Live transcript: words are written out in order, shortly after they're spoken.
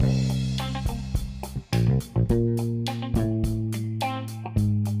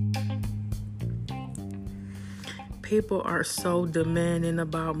people are so demanding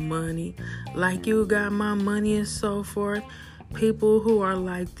about money, like you got my money and so forth. People who are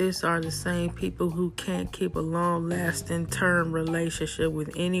like this are the same people who can't keep a long-lasting term relationship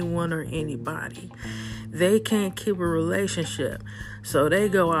with anyone or anybody. They can't keep a relationship, so they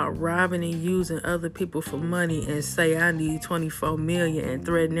go out robbing and using other people for money and say, I need 24 million and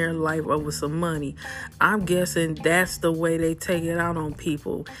threaten their life over some money. I'm guessing that's the way they take it out on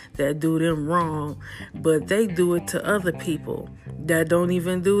people that do them wrong, but they do it to other people that don't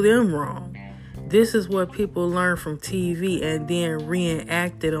even do them wrong. This is what people learn from TV and then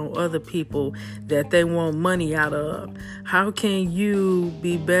reenact it on other people that they want money out of. How can you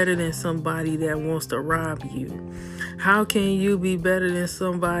be better than somebody that wants to rob you? How can you be better than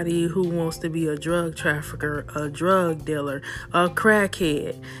somebody who wants to be a drug trafficker, a drug dealer, a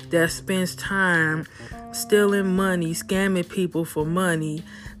crackhead that spends time stealing money, scamming people for money?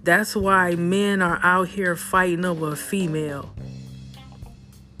 That's why men are out here fighting over a female.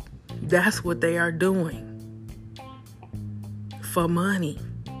 That's what they are doing for money.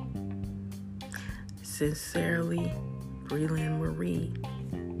 Sincerely, Breland Marie.